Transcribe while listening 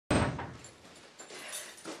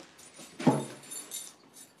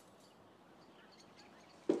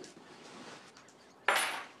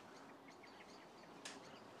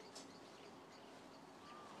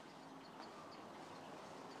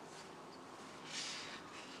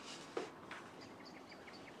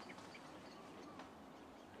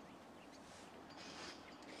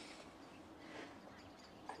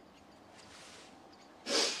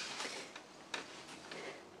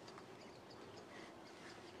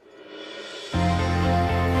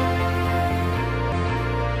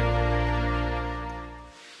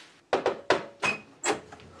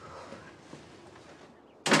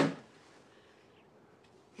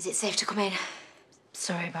Is it safe to come in?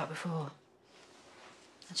 Sorry about before.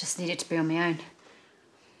 I just needed to be on my own.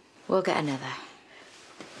 We'll get another.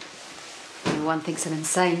 Everyone thinks I'm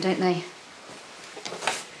insane, don't they?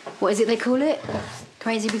 What is it they call it?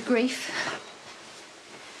 Crazy with grief?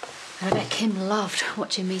 And I bet Kim loved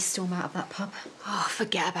watching me storm out of that pub. Oh,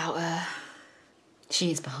 forget about her. She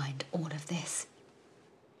is behind all of this.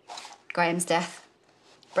 Graham's death.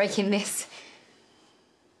 Breaking this.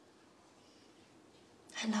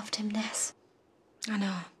 I loved him, Ness. I know.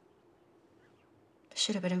 I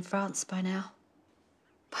should have been in France by now.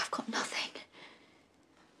 But I've got nothing.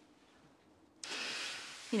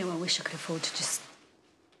 You know, I wish I could afford to just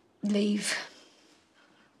leave.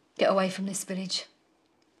 Get away from this village.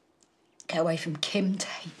 Get away from Kim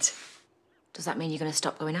Tate. Does that mean you're going to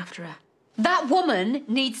stop going after her? That woman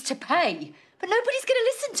needs to pay, but nobody's going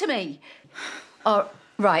to listen to me. Oh,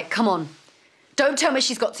 right, come on. Don't tell me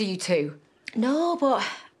she's got to you too. No, but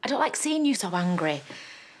I don't like seeing you so angry.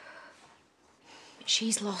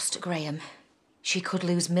 She's lost Graham. She could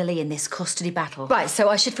lose Millie in this custody battle. Right, so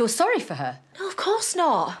I should feel sorry for her? No, of course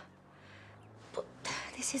not. But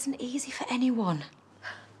this isn't easy for anyone.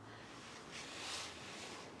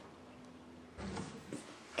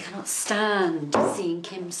 I cannot stand seeing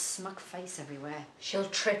Kim's smug face everywhere. She'll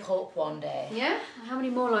trip up one day. Yeah? How many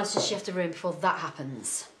more lives does she have to ruin before that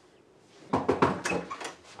happens?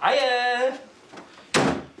 Hiya!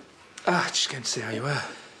 Just going to see how you were.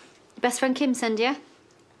 Your best friend Kim send you?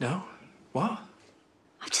 No? What?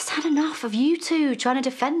 I've just had enough of you two trying to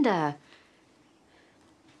defend her.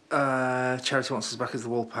 Charity wants us back as the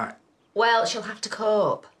Woolpack. Well, she'll have to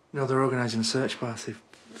cope. No, they're organising a search party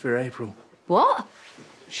for April. What?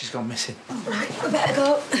 She's gone missing. Right, I better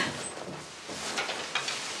go.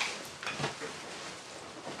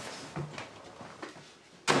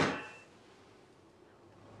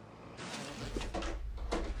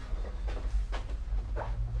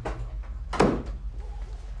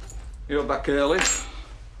 You're back early.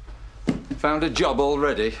 Found a job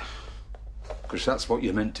already? Because that's what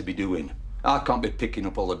you're meant to be doing. I can't be picking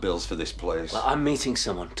up all the bills for this place. Well, I'm meeting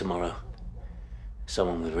someone tomorrow.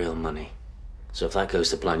 Someone with real money. So if that goes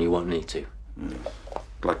to plan, you won't need to.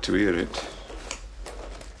 Glad to hear it.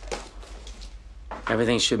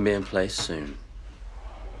 Everything should be in place soon.